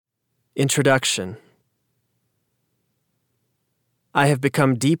Introduction. I have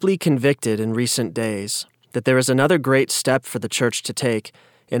become deeply convicted in recent days that there is another great step for the church to take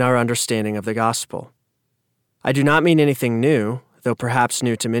in our understanding of the gospel. I do not mean anything new, though perhaps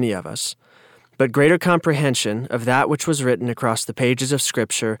new to many of us, but greater comprehension of that which was written across the pages of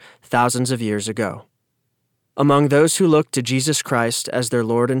Scripture thousands of years ago. Among those who look to Jesus Christ as their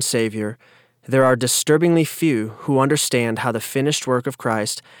Lord and Savior, there are disturbingly few who understand how the finished work of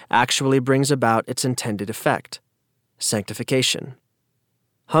Christ actually brings about its intended effect: sanctification.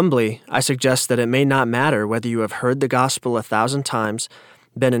 Humbly, I suggest that it may not matter whether you have heard the gospel 1,000 times,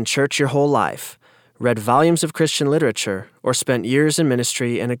 been in church your whole life, read volumes of Christian literature, or spent years in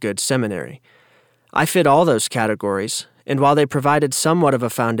ministry in a good seminary. I fit all those categories, and while they provided somewhat of a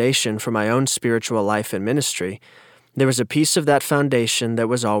foundation for my own spiritual life and ministry, there was a piece of that foundation that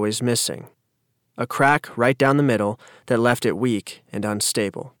was always missing. A crack right down the middle that left it weak and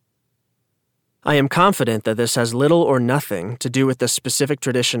unstable. I am confident that this has little or nothing to do with the specific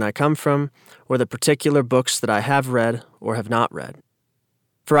tradition I come from, or the particular books that I have read or have not read.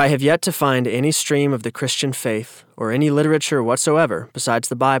 For I have yet to find any stream of the Christian faith, or any literature whatsoever besides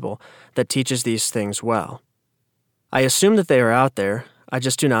the Bible, that teaches these things well. I assume that they are out there, I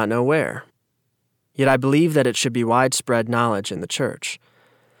just do not know where. Yet I believe that it should be widespread knowledge in the church.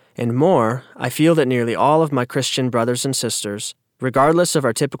 And more, I feel that nearly all of my Christian brothers and sisters, regardless of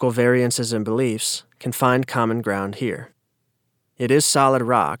our typical variances in beliefs, can find common ground here. It is solid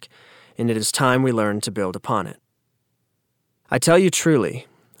rock, and it is time we learn to build upon it. I tell you truly,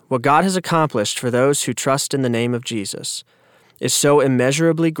 what God has accomplished for those who trust in the name of Jesus is so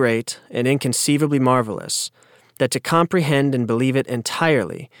immeasurably great and inconceivably marvelous that to comprehend and believe it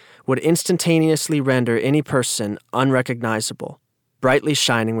entirely would instantaneously render any person unrecognizable, brightly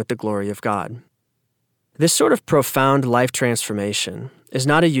shining with the glory of God. This sort of profound life transformation is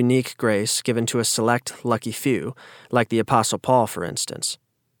not a unique grace given to a select lucky few, like the Apostle Paul, for instance.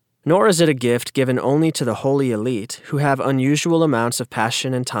 Nor is it a gift given only to the holy elite who have unusual amounts of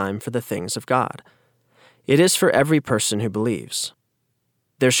passion and time for the things of God. It is for every person who believes.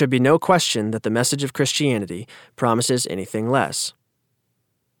 There should be no question that the message of Christianity promises anything less.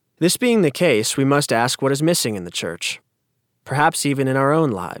 This being the case, we must ask what is missing in the church, perhaps even in our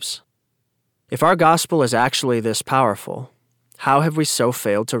own lives. If our gospel is actually this powerful, how have we so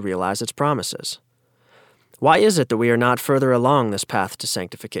failed to realize its promises? Why is it that we are not further along this path to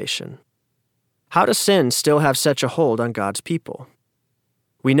sanctification? How does sin still have such a hold on God's people?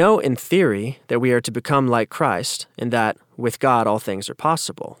 We know in theory that we are to become like Christ and that with God all things are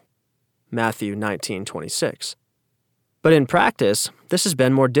possible. Matthew 19:26. But in practice, this has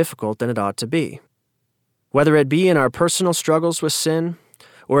been more difficult than it ought to be. Whether it be in our personal struggles with sin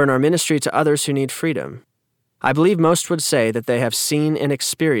or in our ministry to others who need freedom, I believe most would say that they have seen and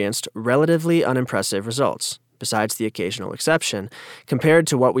experienced relatively unimpressive results, besides the occasional exception, compared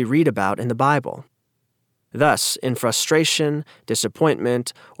to what we read about in the Bible. Thus, in frustration,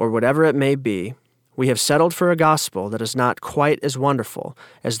 disappointment, or whatever it may be, we have settled for a gospel that is not quite as wonderful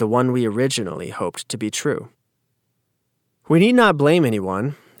as the one we originally hoped to be true. We need not blame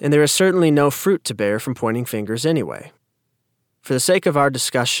anyone, and there is certainly no fruit to bear from pointing fingers anyway. For the sake of our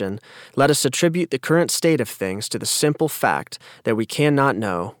discussion, let us attribute the current state of things to the simple fact that we cannot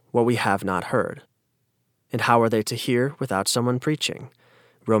know what we have not heard. And how are they to hear without someone preaching?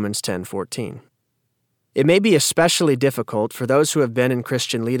 Romans 10:14. It may be especially difficult for those who have been in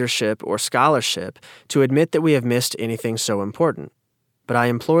Christian leadership or scholarship to admit that we have missed anything so important, but I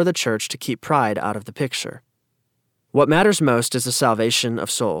implore the church to keep pride out of the picture. What matters most is the salvation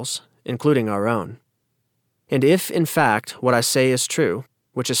of souls, including our own. And if, in fact, what I say is true,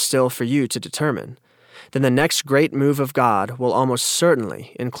 which is still for you to determine, then the next great move of God will almost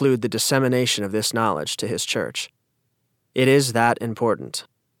certainly include the dissemination of this knowledge to His church. It is that important.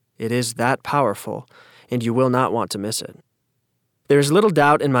 It is that powerful, and you will not want to miss it. There is little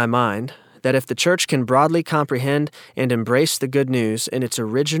doubt in my mind that if the church can broadly comprehend and embrace the good news in its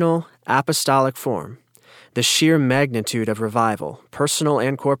original apostolic form, the sheer magnitude of revival, personal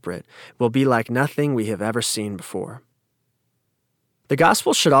and corporate, will be like nothing we have ever seen before. The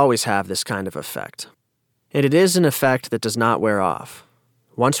gospel should always have this kind of effect, and it is an effect that does not wear off.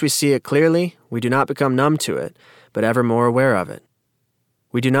 Once we see it clearly, we do not become numb to it, but ever more aware of it.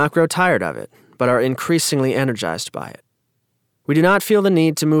 We do not grow tired of it, but are increasingly energized by it. We do not feel the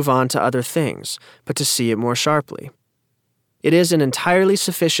need to move on to other things, but to see it more sharply. It is an entirely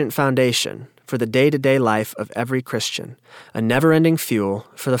sufficient foundation for the day-to-day life of every Christian, a never-ending fuel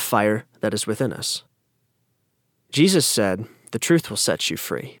for the fire that is within us. Jesus said, "The truth will set you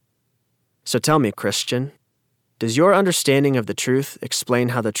free." So tell me, Christian, Does your understanding of the truth explain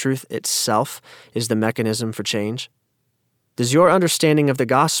how the truth itself is the mechanism for change? Does your understanding of the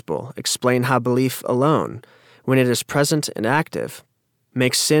gospel explain how belief alone, when it is present and active,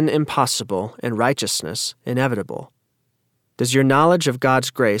 makes sin impossible and righteousness inevitable? Does your knowledge of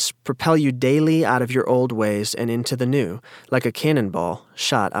God's grace propel you daily out of your old ways and into the new, like a cannonball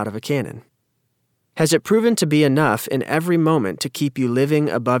shot out of a cannon? Has it proven to be enough in every moment to keep you living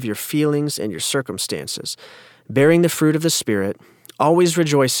above your feelings and your circumstances, bearing the fruit of the Spirit, always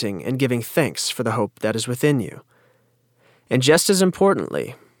rejoicing and giving thanks for the hope that is within you? And just as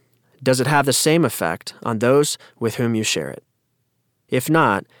importantly, does it have the same effect on those with whom you share it? If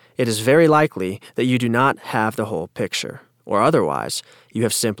not, it is very likely that you do not have the whole picture, or otherwise, you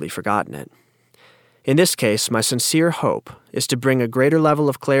have simply forgotten it. In this case, my sincere hope is to bring a greater level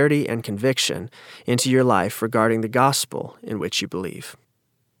of clarity and conviction into your life regarding the gospel in which you believe.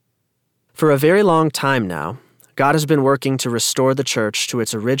 For a very long time now, God has been working to restore the church to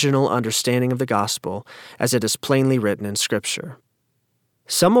its original understanding of the gospel as it is plainly written in Scripture.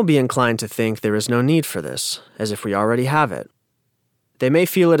 Some will be inclined to think there is no need for this, as if we already have it. They may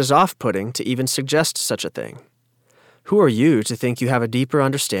feel it is off-putting to even suggest such a thing. Who are you to think you have a deeper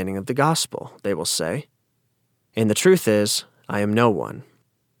understanding of the gospel, they will say. And the truth is, I am no one.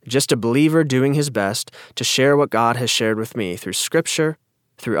 Just a believer doing his best to share what God has shared with me through Scripture,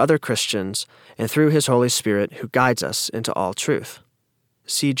 through other Christians, and through His Holy Spirit who guides us into all truth.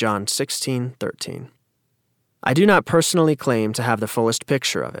 See John 16:13. I do not personally claim to have the fullest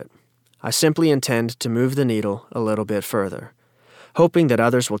picture of it. I simply intend to move the needle a little bit further, hoping that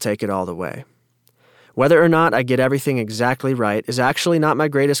others will take it all the way. Whether or not I get everything exactly right is actually not my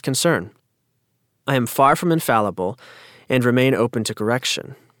greatest concern. I am far from infallible and remain open to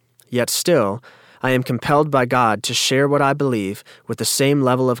correction. Yet still, I am compelled by God to share what I believe with the same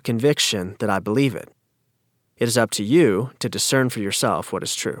level of conviction that I believe it. It is up to you to discern for yourself what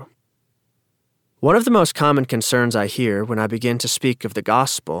is true. One of the most common concerns I hear when I begin to speak of the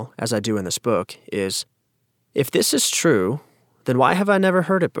gospel, as I do in this book, is, if this is true, then why have I never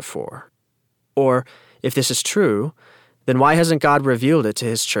heard it before? Or, if this is true, then why hasn't God revealed it to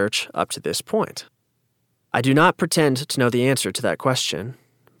His church up to this point? I do not pretend to know the answer to that question,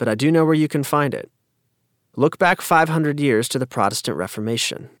 but I do know where you can find it. Look back 500 years to the Protestant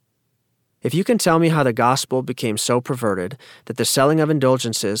Reformation. If you can tell me how the gospel became so perverted that the selling of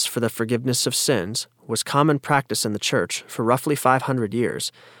indulgences for the forgiveness of sins was common practice in the church for roughly 500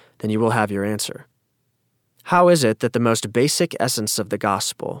 years, then you will have your answer. How is it that the most basic essence of the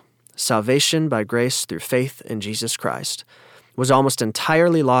gospel, salvation by grace through faith in Jesus Christ, was almost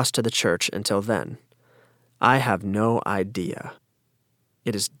entirely lost to the church until then? I have no idea.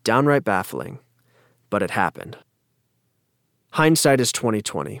 It is downright baffling, but it happened. Hindsight is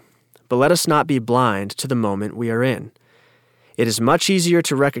 20/20, but let us not be blind to the moment we are in. It is much easier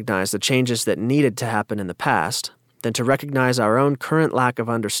to recognize the changes that needed to happen in the past than to recognize our own current lack of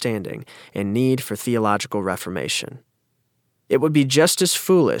understanding and need for theological reformation. It would be just as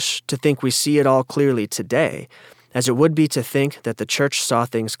foolish to think we see it all clearly today as it would be to think that the church saw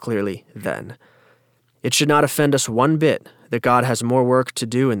things clearly then. It should not offend us one bit that God has more work to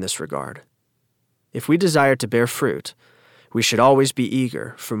do in this regard. If we desire to bear fruit, we should always be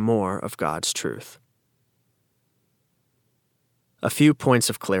eager for more of God's truth. A few points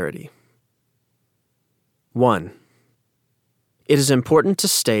of clarity. 1. It is important to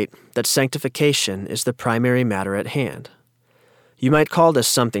state that sanctification is the primary matter at hand. You might call this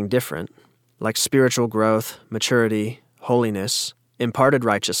something different, like spiritual growth, maturity, holiness, imparted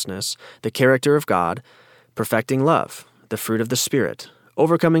righteousness, the character of God, perfecting love, the fruit of the Spirit,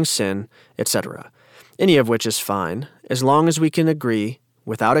 overcoming sin, etc., any of which is fine, as long as we can agree,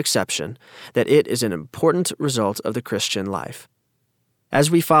 without exception, that it is an important result of the Christian life.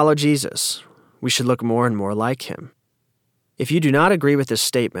 As we follow Jesus, we should look more and more like Him. If you do not agree with this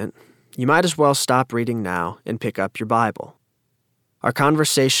statement, you might as well stop reading now and pick up your Bible. Our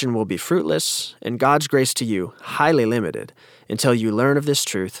conversation will be fruitless, and God's grace to you highly limited until you learn of this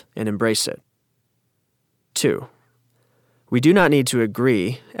truth and embrace it. 2. We do not need to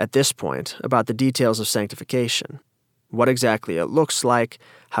agree, at this point, about the details of sanctification, what exactly it looks like,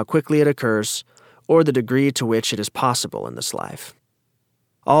 how quickly it occurs, or the degree to which it is possible in this life.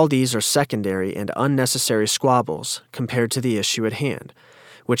 All these are secondary and unnecessary squabbles compared to the issue at hand,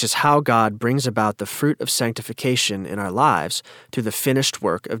 which is how God brings about the fruit of sanctification in our lives through the finished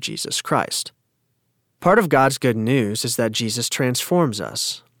work of Jesus Christ. Part of God's good news is that Jesus transforms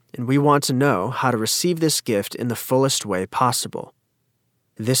us, and we want to know how to receive this gift in the fullest way possible.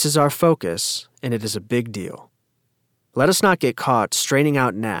 This is our focus, and it is a big deal. Let us not get caught straining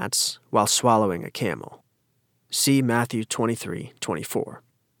out gnats while swallowing a camel. See Matthew 23:24.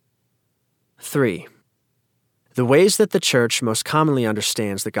 3. The ways that the church most commonly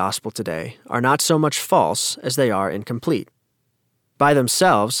understands the gospel today are not so much false as they are incomplete. By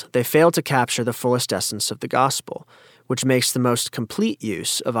themselves, they fail to capture the fullest essence of the gospel, which makes the most complete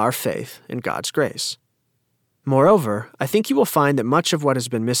use of our faith in God's grace. Moreover, I think you will find that much of what has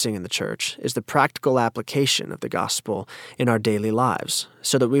been missing in the church is the practical application of the gospel in our daily lives,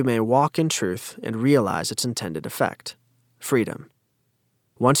 so that we may walk in truth and realize its intended effect: freedom.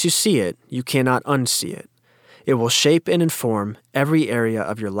 Once you see it, you cannot unsee it. It will shape and inform every area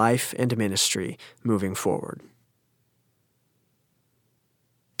of your life and ministry moving forward.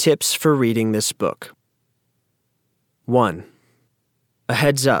 Tips for reading this book. 1. A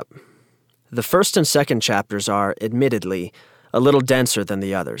heads up. The first and second chapters are, admittedly, a little denser than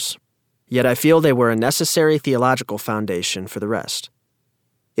the others, yet I feel they were a necessary theological foundation for the rest.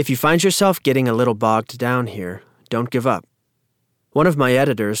 If you find yourself getting a little bogged down here, don't give up. One of my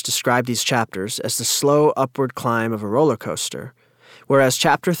editors described these chapters as the slow upward climb of a roller coaster, whereas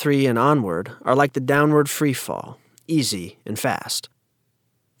chapter 3 and onward are like the downward free fall, easy and fast.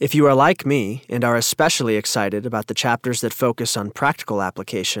 If you are like me and are especially excited about the chapters that focus on practical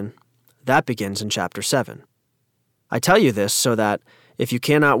application, that begins in chapter 7. I tell you this so that, if you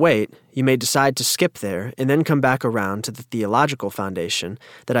cannot wait, you may decide to skip there and then come back around to the theological foundation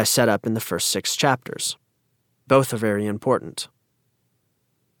that I set up in the first 6 chapters. Both are very important.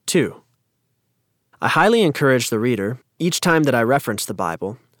 2. I highly encourage the reader, each time that I reference the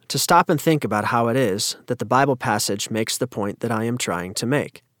Bible, to stop and think about how it is that the Bible passage makes the point that I am trying to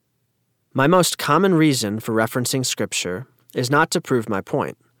make. My most common reason for referencing Scripture is not to prove my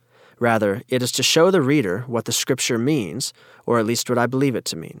point. Rather, it is to show the reader what the Scripture means, or at least what I believe it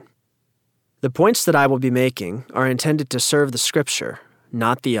to mean. The points that I will be making are intended to serve the Scripture,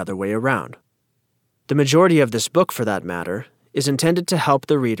 not the other way around. The majority of this book, for that matter, is intended to help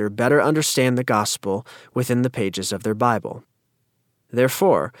the reader better understand the gospel within the pages of their Bible.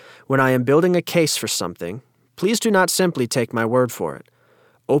 Therefore, when I am building a case for something, please do not simply take my word for it.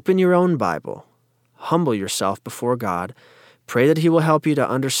 Open your own Bible, humble yourself before God, pray that He will help you to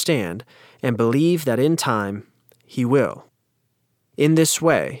understand, and believe that in time, He will. In this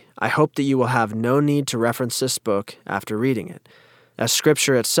way, I hope that you will have no need to reference this book after reading it, as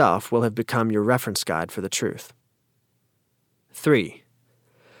Scripture itself will have become your reference guide for the truth. 3.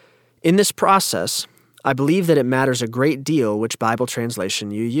 In this process, I believe that it matters a great deal which Bible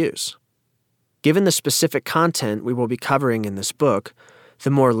translation you use. Given the specific content we will be covering in this book, the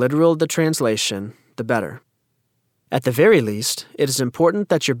more literal the translation, the better. At the very least, it is important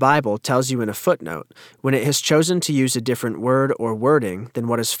that your Bible tells you in a footnote when it has chosen to use a different word or wording than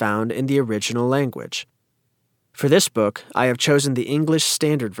what is found in the original language. For this book, I have chosen the English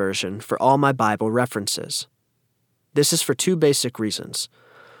Standard Version for all my Bible references. This is for 2 basic reasons.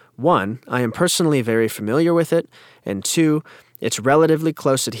 1, I am personally very familiar with it, and 2, its relatively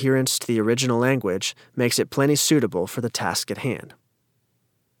close adherence to the original language makes it plenty suitable for the task at hand.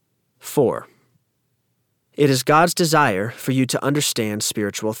 4. It is God's desire for you to understand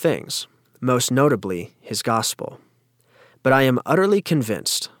spiritual things, most notably His gospel. But I am utterly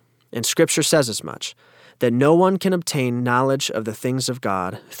convinced, and Scripture says as much, that no one can obtain knowledge of the things of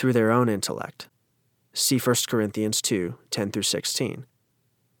God through their own intellect. See 1 Corinthians 2:10-16.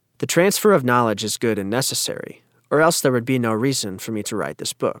 The transfer of knowledge is good and necessary, or else there would be no reason for me to write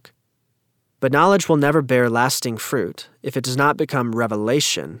this book. But knowledge will never bear lasting fruit if it does not become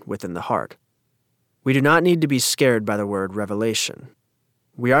revelation within the heart. We do not need to be scared by the word revelation.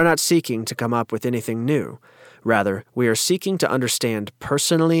 We are not seeking to come up with anything new. Rather, we are seeking to understand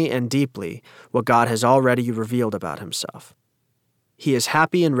personally and deeply what God has already revealed about Himself. He is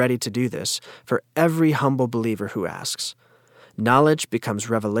happy and ready to do this for every humble believer who asks. Knowledge becomes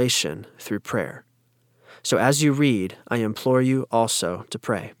revelation through prayer. So as you read, I implore you also to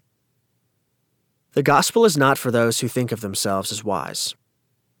pray. The gospel is not for those who think of themselves as wise.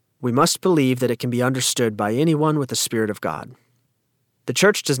 We must believe that it can be understood by anyone with the Spirit of God. The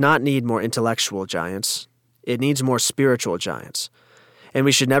church does not need more intellectual giants. It needs more spiritual giants, and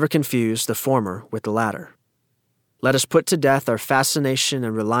we should never confuse the former with the latter. Let us put to death our fascination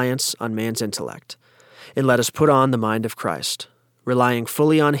and reliance on man's intellect, and let us put on the mind of Christ, relying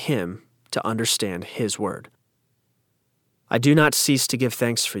fully on Him to understand His word. I do not cease to give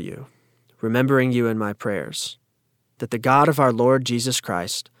thanks for you, remembering you in my prayers, that the God of our Lord Jesus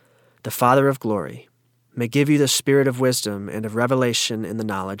Christ, the Father of glory, may give you the spirit of wisdom and of revelation in the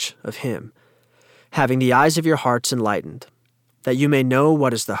knowledge of Him, having the eyes of your hearts enlightened, that you may know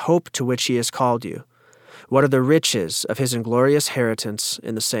what is the hope to which He has called you, what are the riches of His inglorious inheritance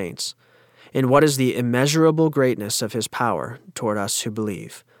in the saints, in what is the immeasurable greatness of his power toward us who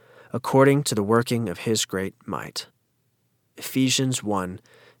believe, according to the working of his great might. Ephesians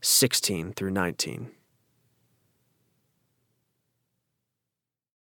 1:16-19.